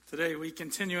Today we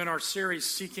continue in our series,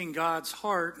 Seeking God's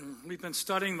Heart, and we've been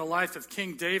studying the life of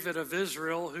King David of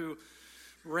Israel, who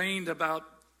reigned about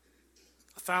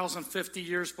 1,050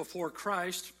 years before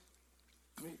Christ.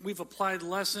 We've applied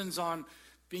lessons on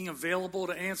being available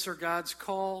to answer God's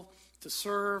call to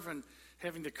serve and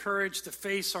having the courage to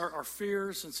face our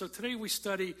fears. And so today we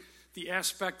study the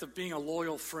aspect of being a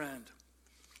loyal friend.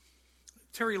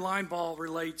 Terry Linebaugh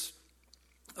relates,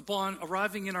 upon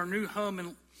arriving in our new home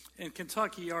in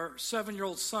Kentucky, our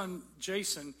 7-year-old son,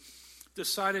 Jason,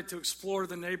 decided to explore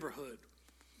the neighborhood.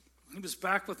 He was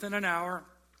back within an hour,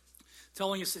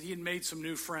 telling us that he had made some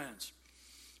new friends.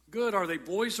 Good, are they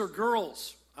boys or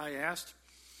girls? I asked.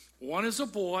 One is a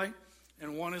boy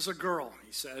and one is a girl,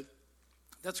 he said.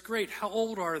 That's great. How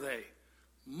old are they?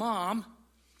 Mom,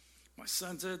 my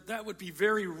son said, that would be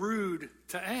very rude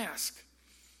to ask.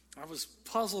 I was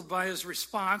puzzled by his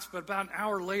response, but about an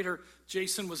hour later,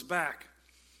 Jason was back.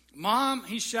 Mom,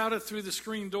 he shouted through the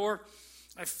screen door,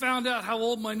 I found out how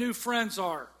old my new friends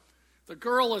are. The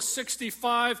girl is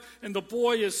 65 and the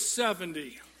boy is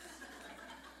 70.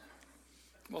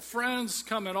 Well, friends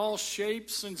come in all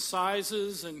shapes and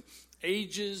sizes and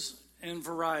ages and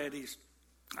varieties.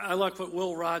 I like what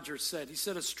Will Rogers said. He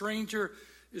said, a stranger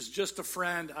is just a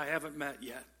friend I haven't met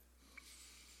yet.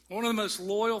 One of the most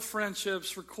loyal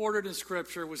friendships recorded in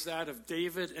Scripture was that of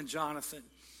David and Jonathan.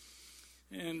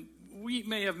 And we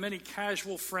may have many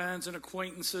casual friends and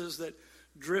acquaintances that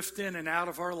drift in and out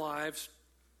of our lives,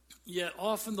 yet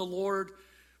often the Lord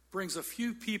brings a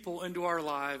few people into our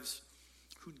lives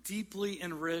who deeply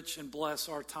enrich and bless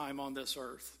our time on this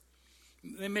earth.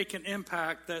 They make an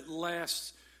impact that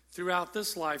lasts throughout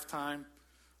this lifetime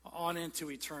on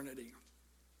into eternity.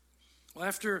 Well,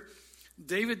 after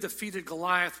David defeated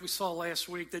Goliath, we saw last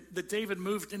week that David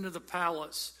moved into the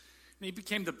palace, and he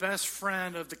became the best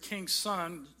friend of the king's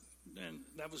son, and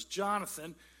that was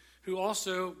Jonathan, who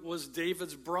also was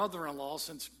David's brother-in-law,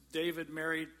 since David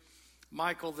married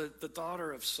Michal, the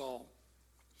daughter of Saul.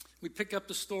 We pick up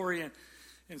the story in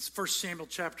 1 Samuel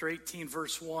chapter 18,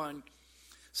 verse 1. It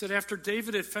said, after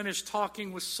David had finished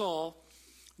talking with Saul,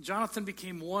 Jonathan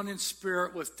became one in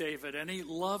spirit with David, and he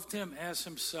loved him as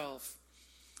himself.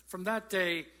 From that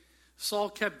day, Saul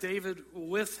kept David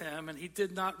with him, and he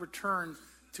did not return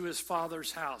to his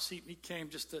father's house. He came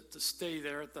just to stay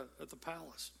there at the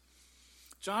palace.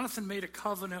 Jonathan made a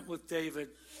covenant with David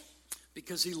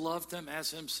because he loved him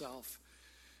as himself.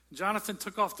 Jonathan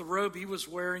took off the robe he was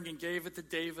wearing and gave it to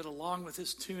David, along with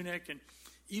his tunic and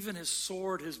even his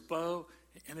sword, his bow,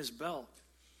 and his belt.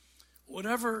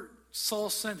 Whatever Saul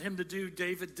sent him to do,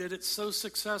 David did it so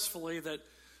successfully that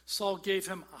Saul gave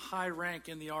him a high rank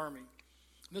in the army.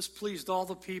 This pleased all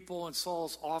the people and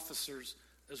Saul's officers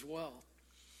as well.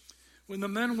 When the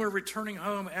men were returning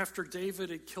home after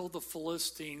David had killed the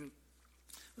Philistine,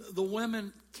 the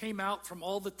women came out from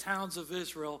all the towns of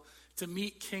Israel to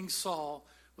meet King Saul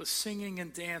with singing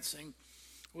and dancing,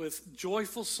 with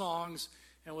joyful songs,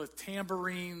 and with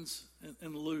tambourines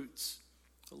and lutes.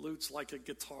 The lute's like a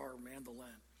guitar, mandolin.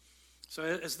 So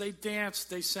as they danced,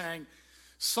 they sang,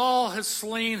 Saul has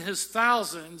slain his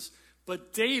thousands,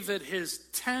 but David his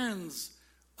tens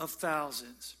of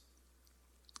thousands.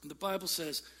 And the Bible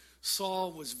says,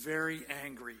 Saul was very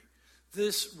angry.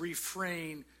 This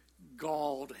refrain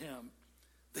galled him.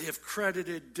 They have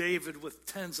credited David with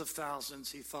tens of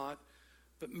thousands, he thought,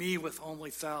 but me with only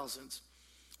thousands.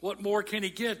 What more can he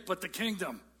get but the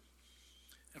kingdom?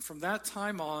 And from that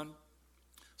time on,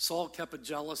 Saul kept a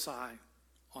jealous eye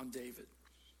on David.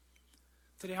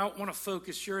 Today, I want to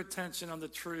focus your attention on the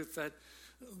truth that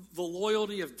the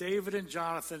loyalty of David and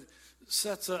Jonathan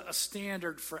sets a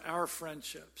standard for our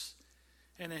friendships.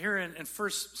 And here in 1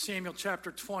 Samuel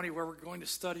chapter 20, where we're going to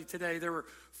study today, there were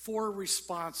 4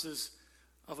 responses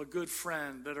of a good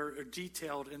friend that are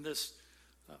detailed in this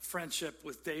friendship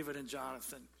with David and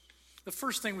Jonathan. The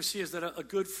first thing we see is that a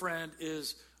good friend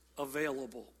is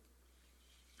available.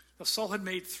 Now, Saul had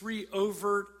made 3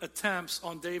 overt attempts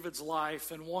on David's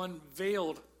life and 1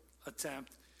 veiled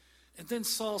attempt. And then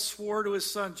Saul swore to his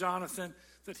son Jonathan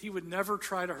that he would never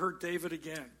try to hurt David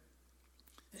again.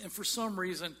 And for some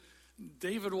reason,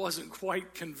 David wasn't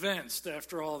quite convinced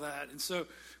after all that. And so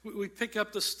we pick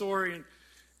up the story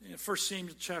in 1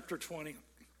 Samuel chapter 20.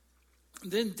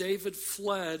 Then David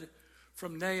fled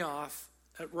from Naioth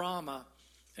at Ramah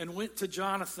and went to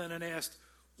Jonathan and asked,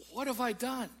 what have I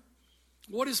done?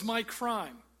 What is my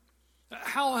crime?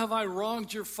 How have I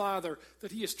wronged your father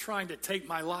that he is trying to take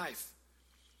my life?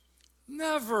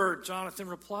 Never, Jonathan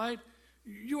replied.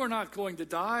 You are not going to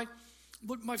die.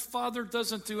 Look, my father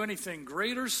doesn't do anything,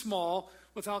 great or small,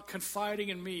 without confiding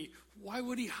in me. Why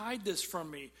would he hide this from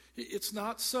me? It's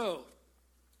not so.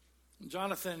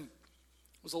 Jonathan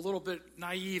was a little bit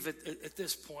naive at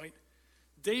this point.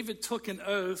 David took an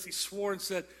oath. He swore and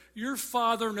said, "Your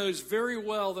father knows very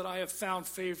well that I have found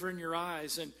favor in your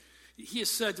eyes." And he has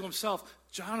said to himself,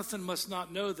 "Jonathan must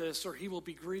not know this, or he will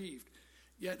be grieved.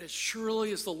 Yet as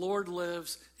surely as the Lord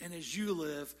lives and as you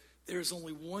live, there is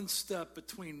only one step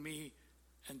between me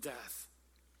and death."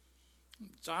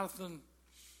 Jonathan,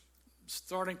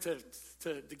 starting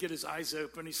to get his eyes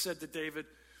open, he said to David,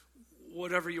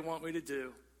 "Whatever you want me to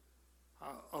do,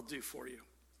 I'll do for you."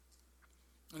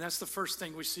 And that's the first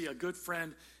thing we see. A good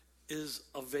friend is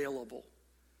available.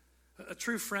 A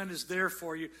true friend is there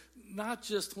for you, not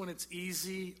just when it's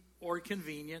easy or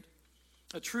convenient.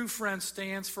 A true friend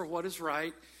stands for what is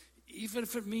right, even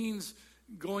if it means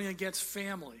going against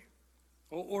family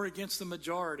or against the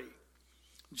majority.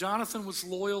 Jonathan was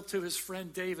loyal to his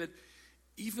friend David,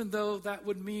 even though that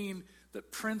would mean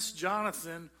that Prince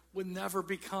Jonathan would never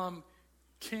become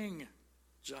King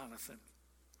Jonathan.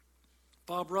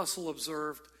 Bob Russell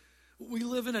observed, "We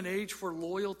live in an age where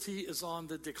loyalty is on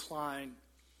the decline.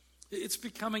 It's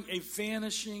becoming a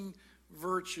vanishing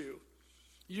virtue.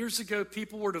 Years ago,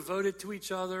 people were devoted to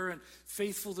each other and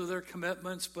faithful to their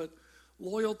commitments, but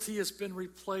loyalty has been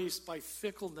replaced by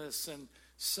fickleness and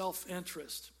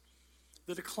self-interest.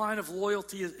 The decline of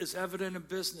loyalty is evident in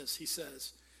business," he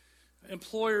says.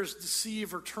 "Employers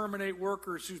deceive or terminate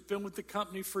workers who've been with the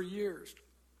company for years.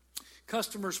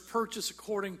 Customers purchase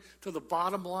according to the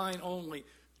bottom line only,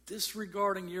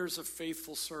 disregarding years of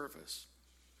faithful service.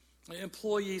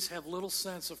 Employees have little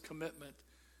sense of commitment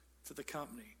to the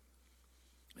company."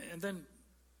 And then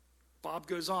Bob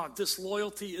goes on,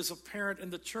 "Disloyalty is apparent in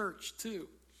the church too.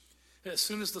 As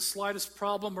soon as the slightest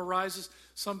problem arises,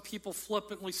 some people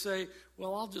flippantly say,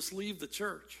 'Well, I'll just leave the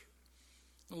church.'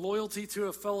 Loyalty to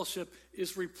a fellowship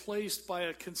is replaced by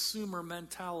a consumer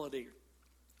mentality.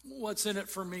 'What's in it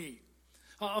for me?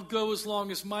 I'll go as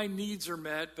long as my needs are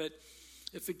met, but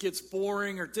if it gets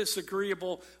boring or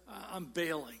disagreeable, I'm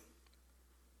bailing.'"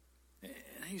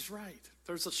 And he's right.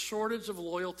 There's a shortage of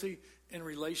loyalty in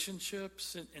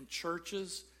relationships, in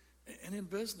churches, and in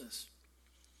business.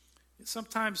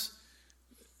 Sometimes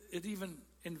it even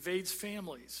invades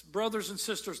families. Brothers and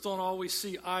sisters don't always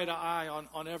see eye to eye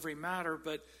on every matter,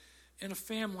 but in a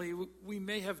family, we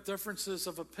may have differences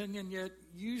of opinion, yet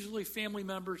usually family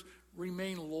members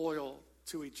remain loyal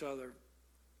to each other.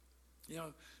 You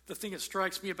know, the thing that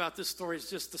strikes me about this story is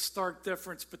just the stark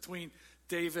difference between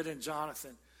David and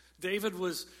Jonathan. David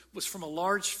was from a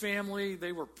large family.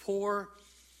 They were poor.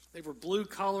 They were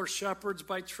blue-collar shepherds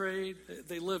by trade.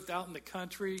 They lived out in the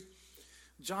country.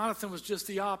 Jonathan was just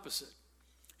the opposite.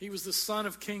 He was the son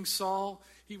of King Saul.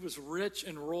 He was rich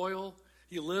and royal.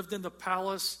 He lived in the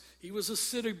palace. He was a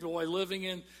city boy living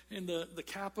in the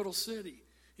capital city.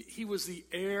 He was the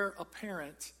heir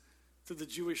apparent to the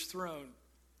Jewish throne.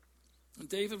 And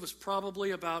David was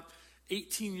probably about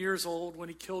 18 years old when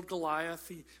he killed Goliath.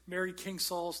 He married King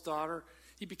Saul's daughter.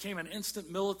 He became an instant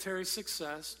military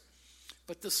success.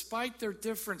 But despite their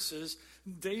differences,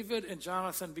 David and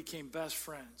Jonathan became best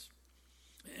friends.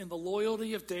 And the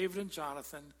loyalty of David and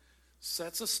Jonathan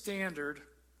sets a standard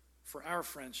for our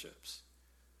friendships.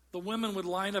 The women would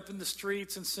line up in the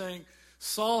streets and saying,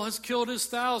 "Saul has killed his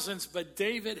thousands, but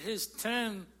David his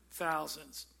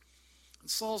 10,000s." And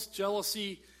Saul's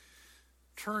jealousy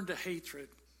turned to hatred.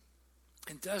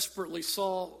 And desperately,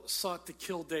 Saul sought to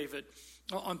kill David.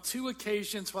 On 2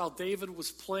 occasions, while David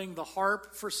was playing the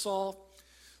harp for Saul,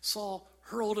 Saul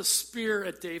hurled a spear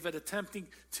at David,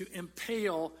 attempting to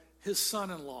impale his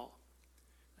son-in-law.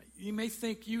 You may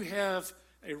think you have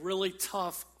a really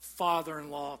tough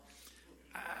father-in-law.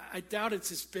 I doubt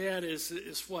it's as bad as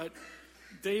what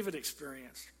David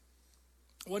experienced.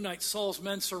 One night, Saul's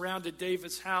men surrounded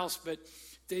David's house, but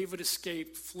David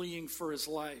escaped, fleeing for his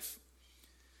life.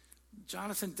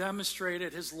 Jonathan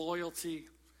demonstrated his loyalty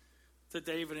to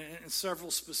David in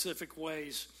several specific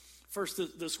ways. First,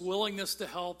 this willingness to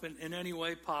help in any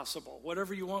way possible.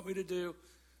 Whatever you want me to do,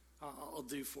 I'll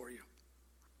do for you.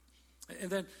 And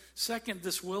then second,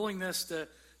 this willingness to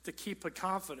keep a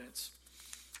confidence.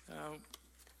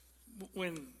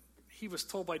 When he was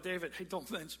told by David, "Hey, don't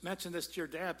mention this to your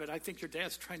dad, but I think your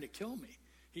dad's trying to kill me.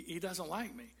 He doesn't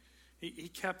like me." He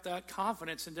kept that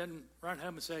confidence and didn't run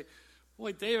home and say,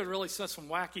 "Boy, David really said some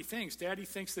wacky things. Daddy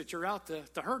thinks that you're out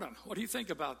to hurt him. What do you think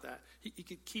about that?" He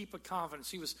could keep a confidence.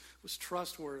 He was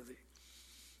trustworthy.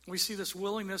 We see this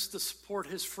willingness to support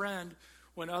his friend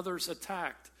when others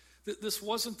attacked. This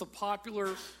wasn't the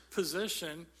popular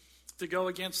position to go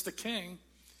against the king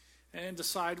and to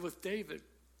side with David.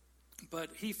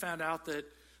 But he found out that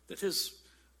his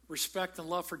respect and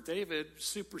love for David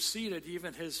superseded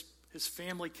even his his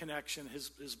family connection,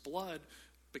 his blood,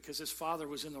 because his father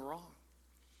was in the wrong.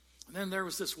 And then there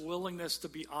was this willingness to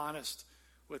be honest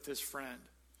with his friend.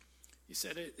 He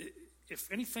said,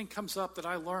 if anything comes up that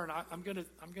I learn, I'm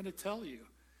going to tell you.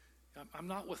 I'm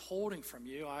not withholding from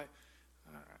you.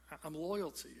 I'm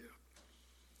loyal to you.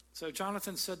 So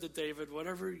Jonathan said to David,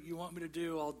 whatever you want me to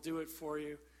do, I'll do it for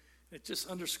you. It just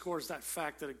underscores that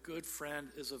fact that a good friend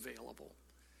is available.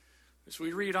 As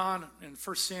we read on in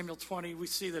 1 Samuel 20, we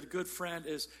see that a good friend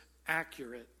is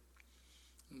accurate.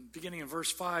 Beginning in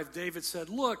verse 5, David said,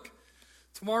 look,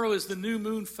 tomorrow is the new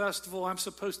moon festival. I'm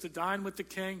supposed to dine with the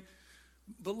king,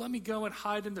 but let me go and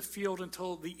hide in the field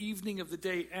until the evening of the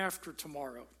day after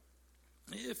tomorrow.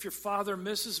 If your father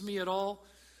misses me at all,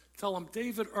 tell him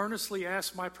David earnestly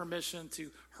asked my permission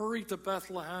to hurry to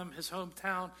Bethlehem, his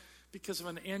hometown, because of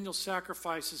an annual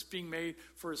sacrifice is being made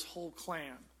for his whole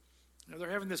clan. They're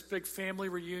having this big family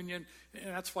reunion,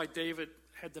 and that's why David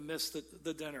had to miss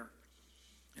the dinner.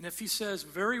 And if he says,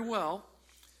 very well,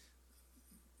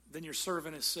 then your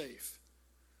servant is safe.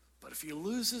 But if he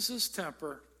loses his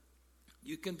temper,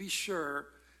 you can be sure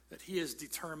that he is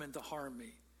determined to harm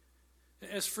me.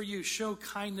 As for you, show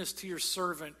kindness to your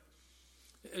servant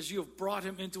as you have brought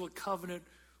him into a covenant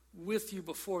with you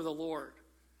before the Lord.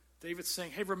 David's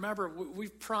saying, hey, remember,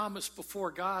 we've promised before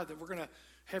God that we're going to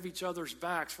have each other's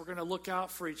backs. We're going to look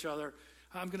out for each other.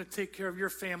 I'm going to take care of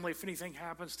your family. If anything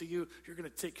happens to you, you're going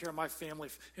to take care of my family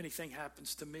if anything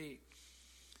happens to me.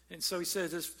 And so he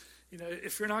said,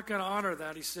 if you're not going to honor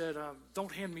that, he said,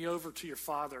 don't hand me over to your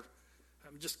father.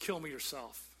 Just kill me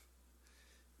yourself.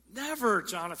 Never,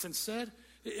 Jonathan said.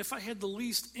 If I had the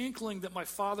least inkling that my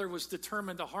father was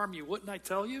determined to harm you, wouldn't I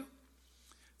tell you?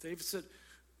 David said,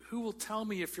 who will tell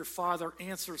me if your father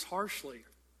answers harshly?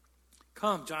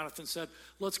 Come, Jonathan said,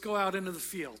 let's go out into the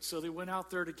field. So they went out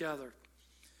there together.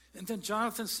 And then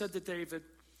Jonathan said to David,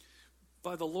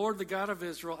 by the Lord, the God of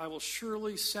Israel, I will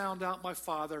surely sound out my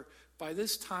father by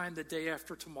this time the day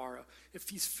after tomorrow. If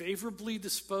he's favorably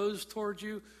disposed toward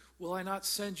you, will I not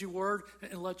send you word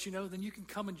and let you know? Then you can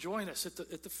come and join us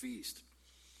at the feast.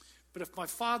 But if my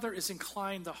father is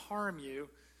inclined to harm you,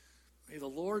 may the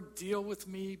Lord deal with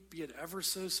me, be it ever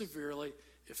so severely,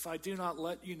 if I do not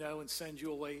let you know and send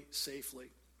you away safely.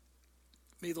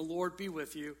 May the Lord be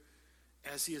with you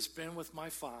as he has been with my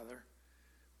father,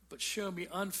 but show me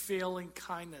unfailing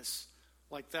kindness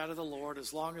like that of the Lord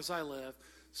as long as I live,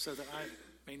 so that I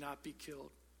may not be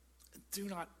killed. Do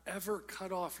not ever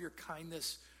cut off your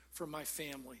kindness from my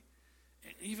family.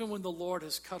 And even when the Lord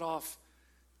has cut off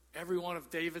every one of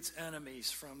David's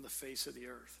enemies from the face of the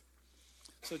earth.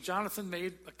 So Jonathan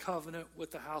made a covenant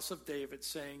with the house of David,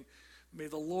 saying, may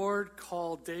the Lord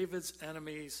call David's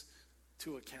enemies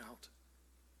to account.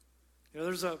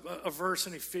 There's a verse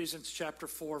in Ephesians chapter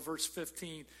 4, verse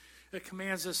 15. It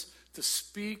commands us to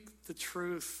speak the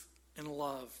truth in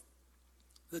love.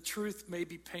 The truth may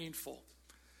be painful.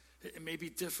 It may be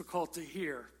difficult to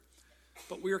hear.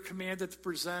 But we are commanded to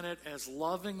present it as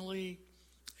lovingly,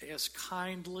 as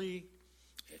kindly,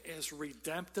 as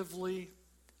redemptively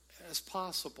as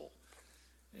possible.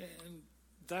 And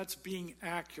that's being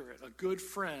accurate. A good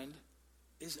friend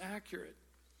is accurate.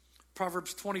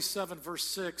 Proverbs 27, verse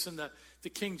 6 in the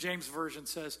King James Version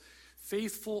says,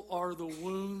 faithful are the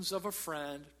wounds of a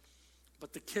friend,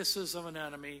 but the kisses of an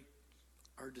enemy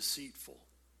are deceitful.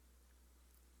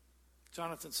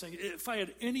 Jonathan saying, if I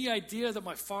had any idea that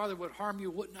my father would harm you,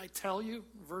 wouldn't I tell you?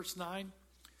 Verse 9,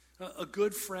 a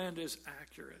good friend is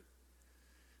accurate.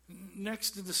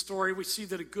 Next in the story, we see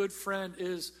that a good friend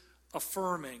is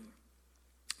affirming.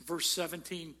 Verse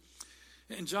 17,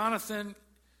 and Jonathan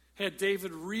had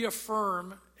David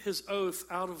reaffirm his oath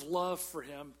out of love for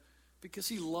him because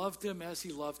he loved him as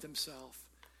he loved himself.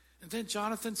 And then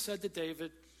Jonathan said to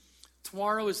David,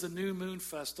 tomorrow is the new moon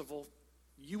festival.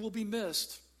 You will be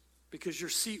missed because your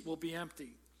seat will be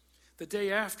empty. The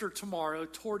day after tomorrow,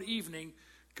 toward evening,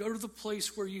 go to the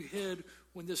place where you hid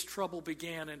when this trouble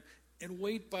began and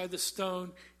wait by the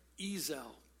stone Ezel.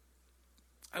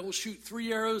 I will shoot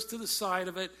 3 arrows to the side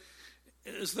of it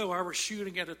as though I were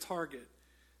shooting at a target.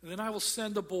 And then I will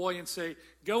send a boy and say,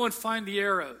 go and find the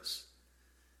arrows.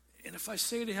 And if I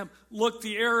say to him, look,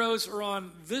 the arrows are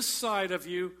on this side of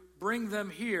you, bring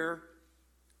them here,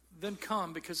 then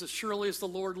come, because as surely as the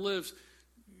Lord lives,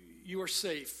 you are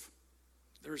safe.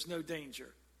 There is no danger.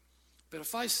 But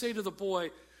if I say to the boy,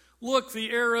 look,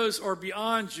 the arrows are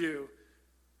beyond you,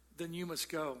 then you must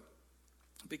go,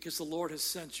 because the Lord has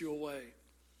sent you away.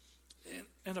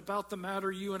 And about the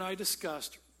matter you and I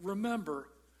discussed, remember,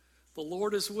 the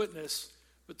Lord is witness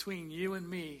between you and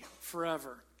me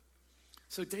forever.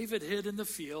 So David hid in the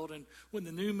field, and when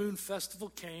the new moon festival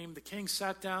came, the king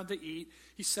sat down to eat.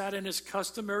 He sat in his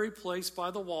customary place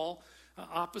by the wall,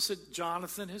 opposite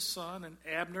Jonathan, his son, and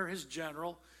Abner, his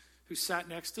general, who sat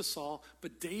next to Saul.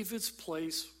 But David's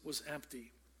place was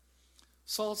empty.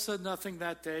 Saul said nothing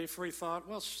that day, for he thought,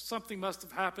 well, something must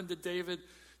have happened to David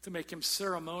to make him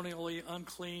ceremonially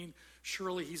unclean.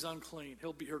 Surely he's unclean.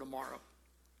 He'll be here tomorrow.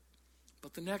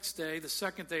 But the next day, the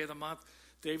second day of the month,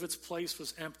 David's place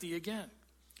was empty again.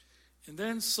 And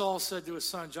then Saul said to his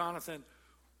son Jonathan,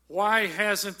 why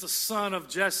hasn't the son of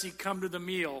Jesse come to the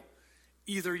meal,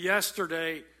 either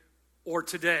yesterday or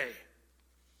today?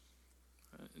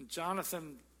 And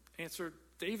Jonathan answered,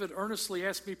 David earnestly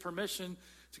asked me permission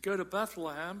to go to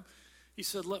Bethlehem. He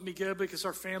said, let me go because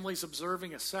our family's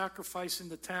observing a sacrifice in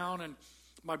the town, and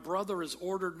my brother has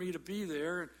ordered me to be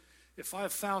there. And if I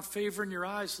have found favor in your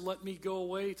eyes, let me go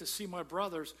away to see my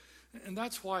brothers. And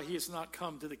that's why he has not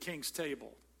come to the king's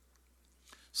table.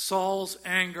 Saul's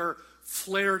anger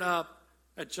flared up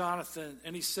at Jonathan,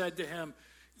 and he said to him,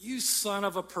 you son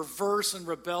of a perverse and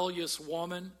rebellious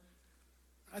woman.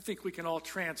 I think we can all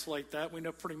translate that. We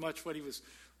know pretty much what he was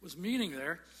meaning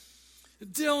there.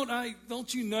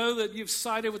 Don't you know that you've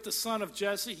sided with the son of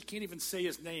Jesse? He can't even say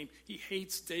his name. He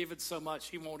hates David so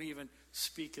much he won't even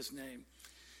speak his name.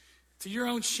 To your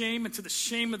own shame and to the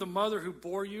shame of the mother who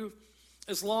bore you,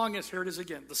 as long as, here it is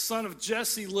again, the son of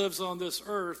Jesse lives on this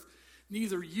earth,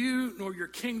 neither you nor your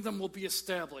kingdom will be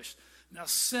established. Now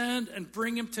send and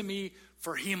bring him to me,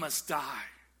 for he must die.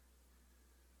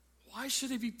 Why should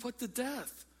he be put to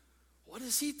death? What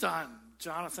has he done?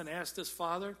 Jonathan asked his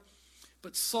father.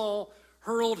 But Saul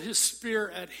hurled his spear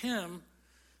at him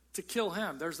to kill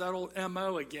him. There's that old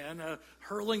M.O. again,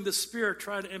 hurling the spear,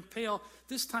 trying to impale,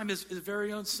 this time his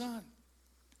very own son.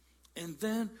 And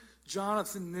then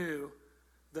Jonathan knew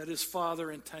that his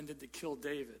father intended to kill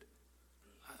David.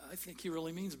 I think he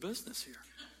really means business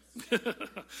here.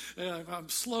 I'm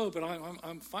slow, but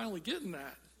I'm finally getting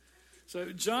that. So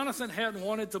Jonathan hadn't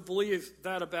wanted to believe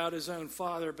that about his own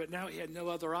father, but now he had no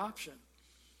other option.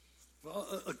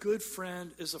 Well, a good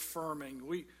friend is affirming.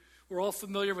 We're all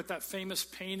familiar with that famous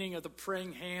painting of the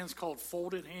praying hands called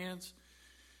Folded Hands.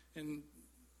 And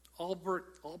Albrecht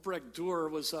Dürer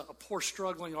was a poor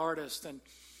struggling artist, and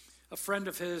a friend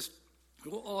of his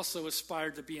who also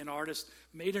aspired to be an artist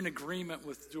made an agreement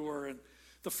with Dürer, and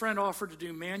the friend offered to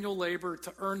do manual labor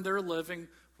to earn their living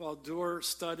while Dürer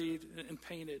studied and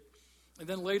painted. And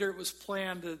then later it was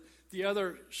planned that the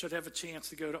other should have a chance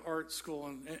to go to art school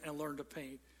and learn to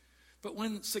paint. But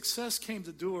when success came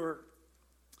to Dürer,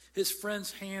 his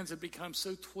friend's hands had become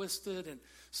so twisted and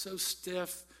so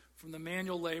stiff from the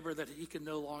manual labor that he could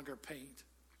no longer paint.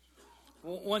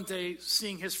 Well, one day,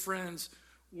 seeing his friend's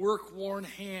work-worn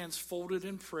hands folded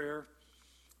in prayer,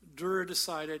 Dürer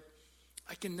decided,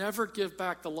 I can never give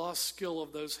back the lost skill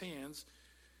of those hands,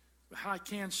 but how I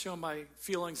can show my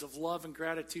feelings of love and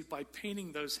gratitude by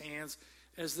painting those hands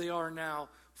as they are now,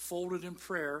 folded in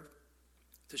prayer,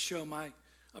 to show my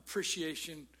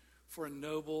appreciation for a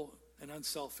noble and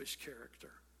unselfish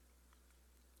character.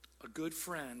 A good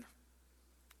friend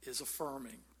is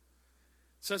affirming.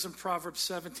 It says in Proverbs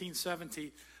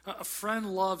 17:17, a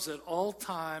friend loves at all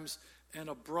times, and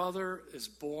a brother is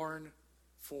born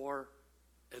for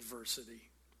adversity.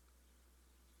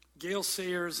 Gale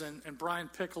Sayers and Brian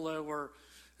Piccolo were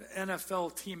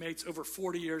NFL teammates over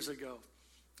 40 years ago.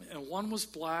 And one was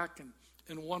black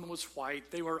and one was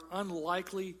white. They were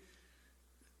unlikely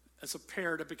as a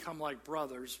pair to become like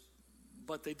brothers,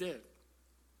 but they did.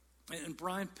 And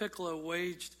Brian Piccolo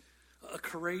waged a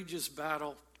courageous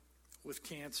battle with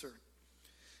cancer.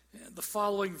 And the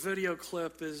following video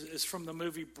clip is from the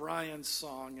movie Brian's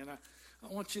Song, and I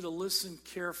want you to listen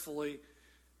carefully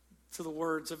to the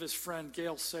words of his friend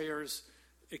Gale Sayers'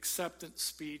 acceptance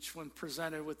speech when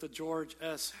presented with the George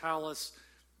S. Halas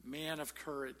Man of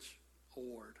Courage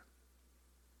Award.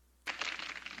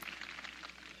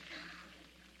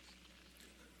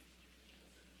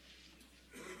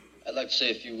 I'd like to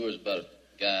say a few words about a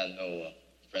guy I know, a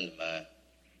friend of mine.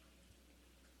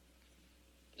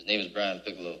 His name is Brian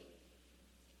Piccolo,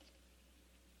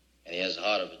 and he has the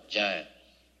heart of a giant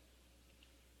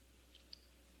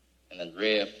and a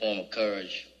rare form of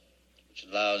courage which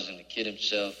allows him to kid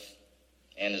himself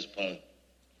and his opponent.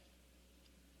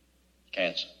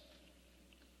 Cancer.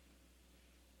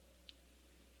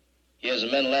 He has a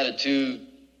mental attitude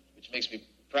which makes me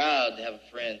proud to have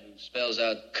a friend who spells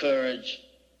out courage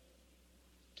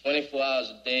 24 hours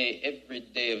a day, every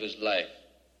day of his life.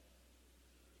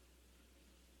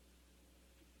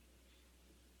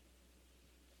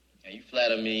 And you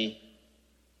flatter me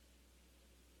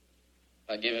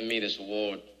by giving me this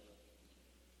award.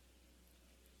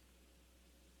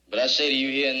 But I say to you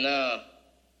here and now,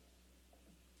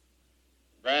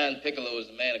 Brian Piccolo is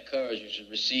the man of courage who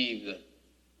should receive the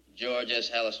George S.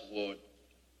 Hallis Award.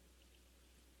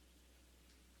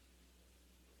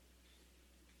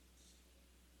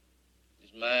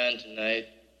 He's mine tonight,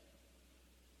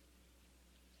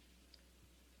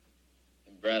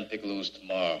 and Brian Piccolo's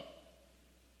tomorrow.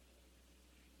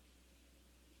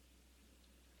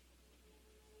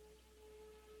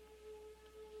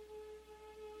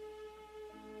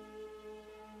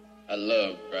 I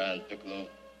love Brian Piccolo.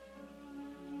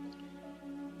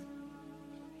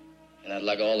 And I'd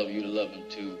like all of you to love him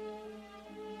too.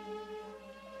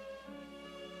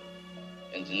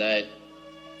 And tonight,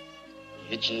 you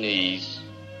hit your knees.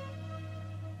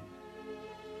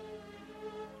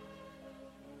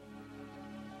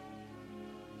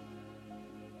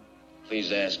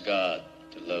 Please ask God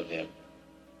to love him.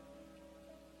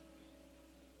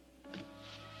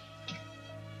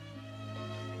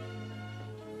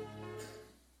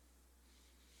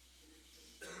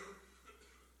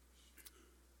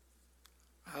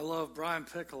 I love Brian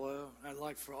Piccolo. I'd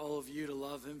like for all of you to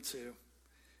love him too.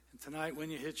 And tonight,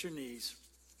 when you hit your knees,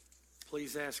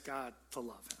 please ask God to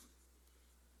love him.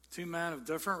 Two men of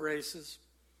different races,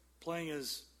 playing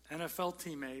as NFL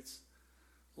teammates,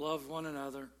 love one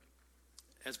another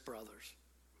as brothers.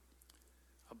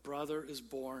 A brother is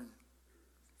born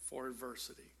for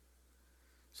adversity.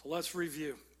 So let's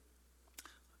review.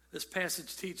 This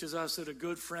passage teaches us that a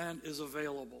good friend is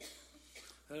available.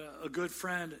 A good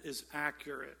friend is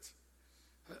accurate.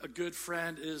 A good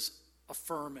friend is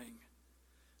affirming.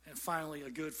 And finally, a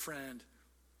good friend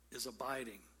is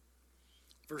abiding.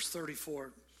 Verse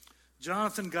 34,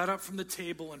 Jonathan got up from the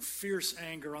table in fierce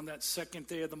anger on that second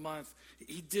day of the month.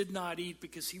 He did not eat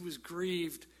because he was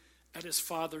grieved at his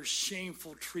father's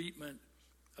shameful treatment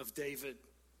of David.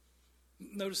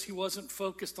 Notice he wasn't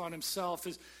focused on himself.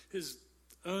 His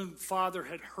own father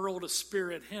had hurled a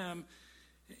spear at him,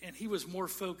 and he was more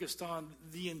focused on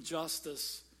the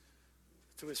injustice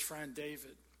to his friend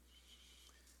David.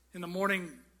 In the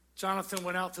morning, Jonathan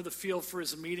went out to the field for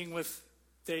his meeting with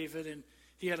David, and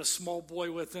he had a small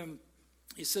boy with him.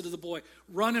 He said to the boy,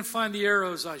 "Run and find the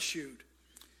arrows I shoot."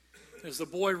 As the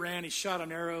boy ran, he shot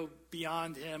an arrow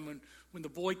beyond him. And when the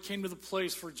boy came to the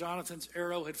place where Jonathan's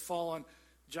arrow had fallen,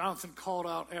 Jonathan called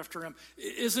out after him,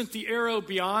 "Isn't the arrow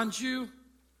beyond you?"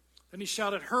 Then he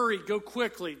shouted, "Hurry, go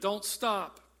quickly, don't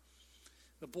stop."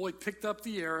 The boy picked up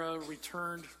the arrow,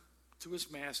 returned to his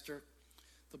master.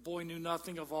 The boy knew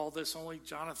nothing of all this, only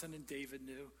Jonathan and David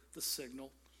knew the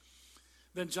signal.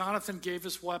 Then Jonathan gave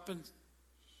his weapon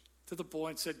to the boy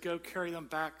and said, "Go carry them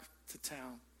back to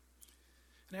town."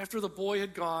 And after the boy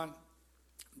had gone,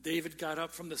 David got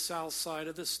up from the south side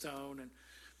of the stone and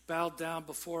bowed down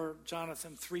before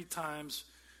Jonathan 3 times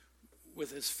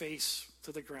with his face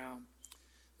to the ground.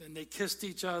 Then they kissed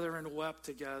each other and wept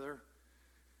together.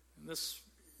 And this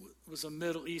was a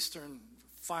Middle Eastern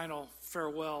final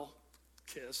farewell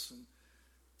kiss, and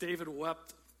David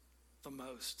wept the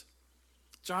most.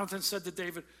 Jonathan said to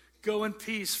David, "Go in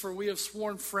peace, for we have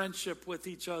sworn friendship with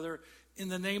each other in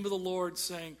the name of the Lord,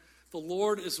 saying, 'The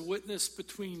Lord is witness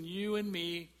between you and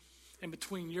me, and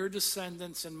between your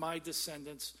descendants and my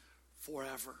descendants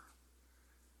forever.'"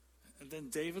 And then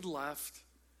David left,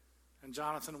 and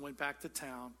Jonathan went back to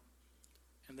town,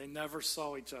 and they never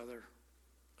saw each other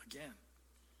again.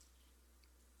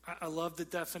 I love the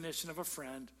definition of a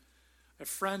friend. A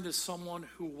friend is someone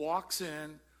who walks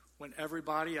in when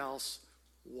everybody else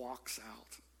walks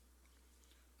out.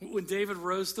 When David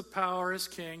rose to power as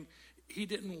king, he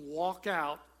didn't walk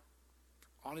out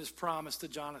on his promise to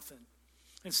Jonathan.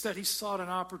 Instead, he sought an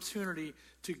opportunity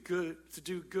to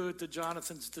do good to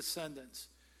Jonathan's descendants.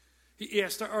 He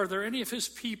asked, "Are there any of his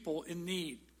people in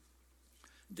need?"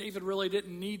 David really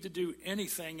didn't need to do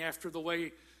anything after the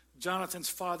way Jonathan's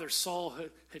father Saul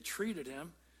had treated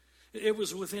him. It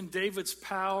was within David's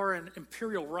power and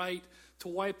imperial right to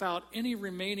wipe out any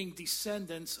remaining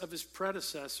descendants of his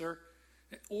predecessor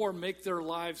or make their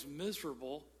lives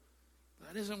miserable.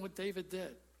 That isn't what David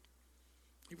did.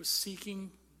 He was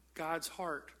seeking God's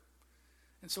heart.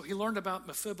 And so he learned about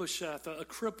Mephibosheth, a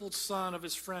crippled son of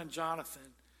his friend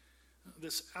Jonathan,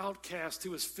 this outcast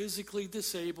who was physically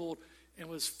disabled and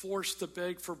was forced to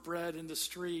beg for bread in the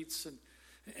streets.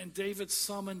 And David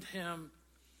summoned him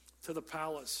to the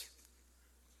palace.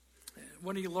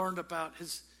 When he learned about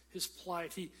his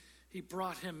plight, he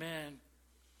brought him in.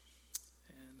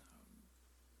 And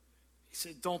he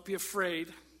said, "Don't be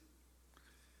afraid,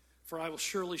 for I will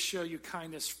surely show you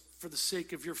kindness for the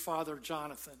sake of your father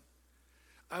Jonathan.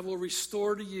 I will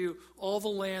restore to you all the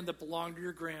land that belonged to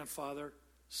your grandfather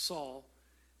Saul,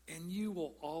 and you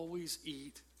will always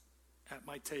eat at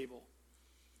my table.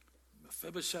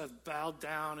 Mephibosheth bowed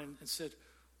down and said,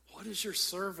 what is your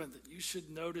servant that you should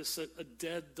notice a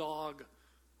dead dog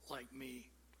like me?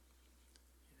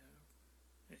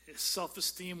 His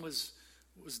self-esteem was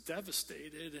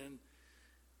devastated, and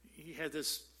he had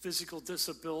this physical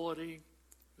disability. He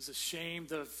was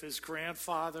ashamed of his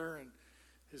grandfather, and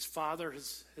his father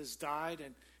has died,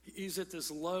 and he's at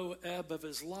this low ebb of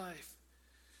his life.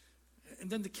 And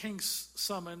then the king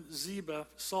summoned Ziba,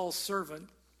 Saul's servant,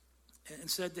 and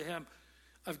said to him,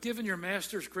 I've given your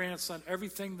master's grandson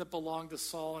everything that belonged to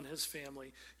Saul and his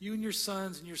family. You and your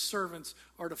sons and your servants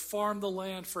are to farm the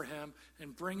land for him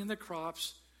and bring in the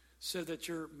crops so that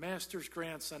your master's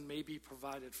grandson may be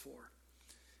provided for.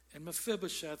 And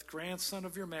Mephibosheth, grandson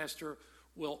of your master,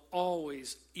 will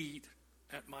always eat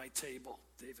at my table,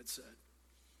 David said.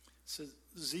 So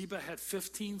Ziba had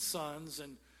 15 sons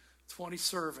and 20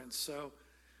 servants. So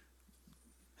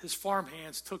his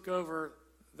farmhands took over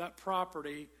that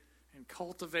property and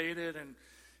cultivated and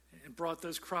brought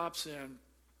those crops in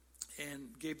and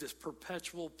gave this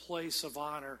perpetual place of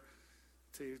honor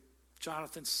to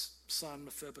Jonathan's son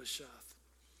Mephibosheth.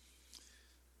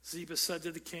 Ziba said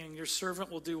to the king, your servant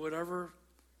will do whatever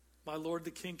my lord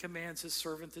the king commands his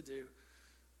servant to do.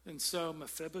 And so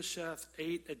Mephibosheth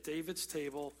ate at David's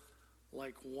table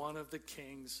like one of the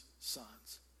king's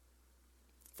sons.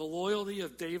 The loyalty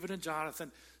of David and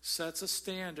Jonathan sets a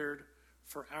standard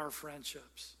for our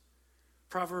friendships.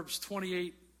 Proverbs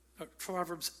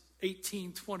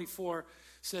 18:24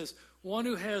 says, one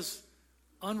who has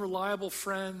unreliable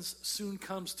friends soon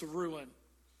comes to ruin,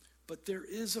 but there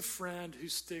is a friend who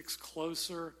sticks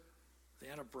closer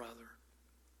than a brother.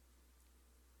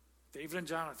 David and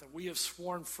Jonathan, we have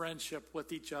sworn friendship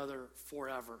with each other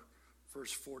forever.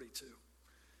 Verse 42.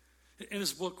 In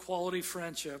his book, Quality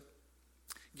Friendship,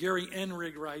 Gary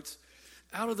Enrig writes,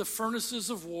 out of the furnaces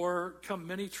of war come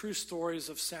many true stories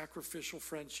of sacrificial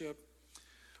friendship.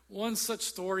 One such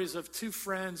story is of two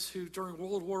friends who during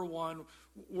World War I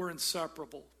were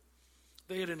inseparable.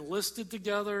 They had enlisted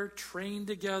together, trained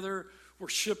together, were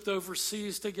shipped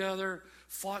overseas together,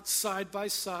 fought side by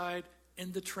side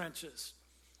in the trenches.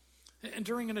 And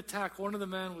during an attack, one of the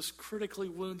men was critically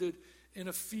wounded in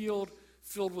a field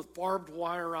filled with barbed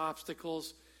wire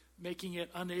obstacles, making it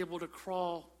unable to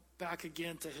crawl back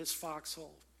again to his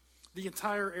foxhole. The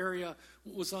entire area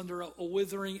was under a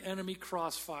withering enemy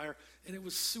crossfire, and it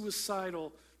was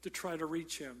suicidal to try to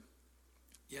reach him.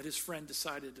 Yet his friend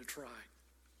decided to try.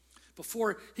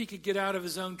 Before he could get out of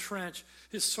his own trench,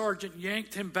 his sergeant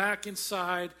yanked him back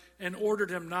inside and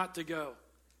ordered him not to go.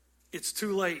 It's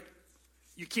too late.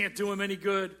 You can't do him any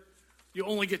good. You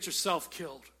only get yourself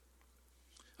killed.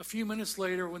 A few minutes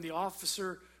later, when the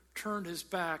officer turned his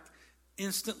back,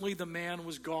 instantly the man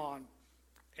was gone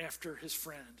after his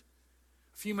friend.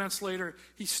 A few months later,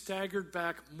 he staggered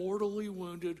back, mortally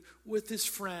wounded, with his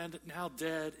friend now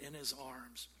dead in his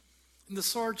arms. And the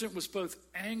sergeant was both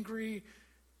angry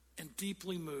and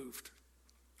deeply moved.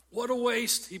 What a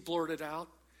waste, he blurted out.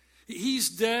 He's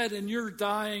dead and you're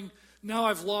dying. Now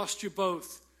I've lost you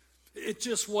both. It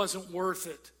just wasn't worth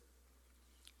it.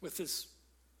 With his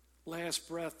last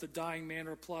breath, the dying man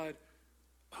replied,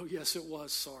 oh, yes, it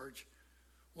was, Sarge.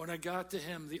 When I got to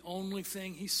him, the only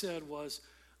thing he said was,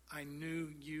 I knew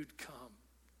you'd come,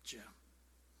 Jim.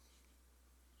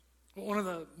 One of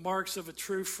the marks of a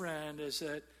true friend is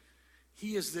that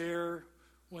he is there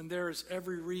when there is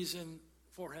every reason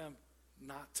for him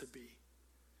not to be.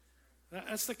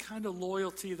 That's the kind of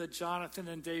loyalty that Jonathan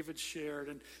and David shared,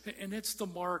 and it's the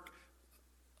mark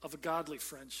of a godly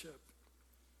friendship.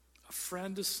 A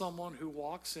friend is someone who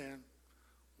walks in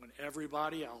when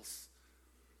everybody else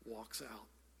walks out.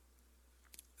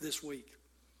 This week,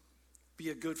 be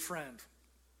a good friend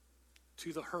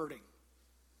to the hurting,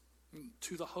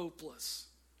 to the hopeless,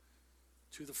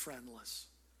 to the friendless.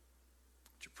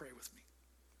 Would you pray with me?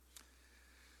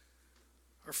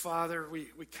 Our Father, we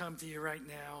come to you right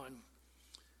now, and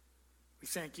we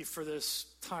thank you for this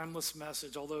timeless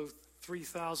message. Although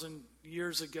 3,000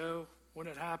 years ago when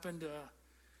it happened,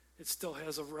 it still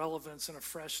has a relevance and a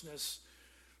freshness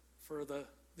for the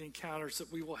encounters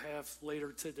that we will have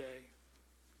later today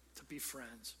to be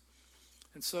friends.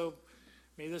 And so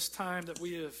may this time that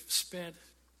we have spent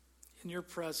in your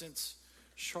presence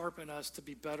sharpen us to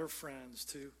be better friends,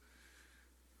 to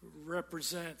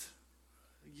represent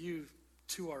you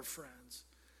to our friends.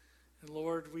 And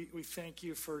Lord, we thank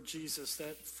you for Jesus,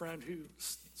 that friend who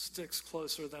sticks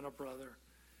closer than a brother.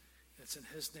 It's in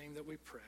his name that we pray.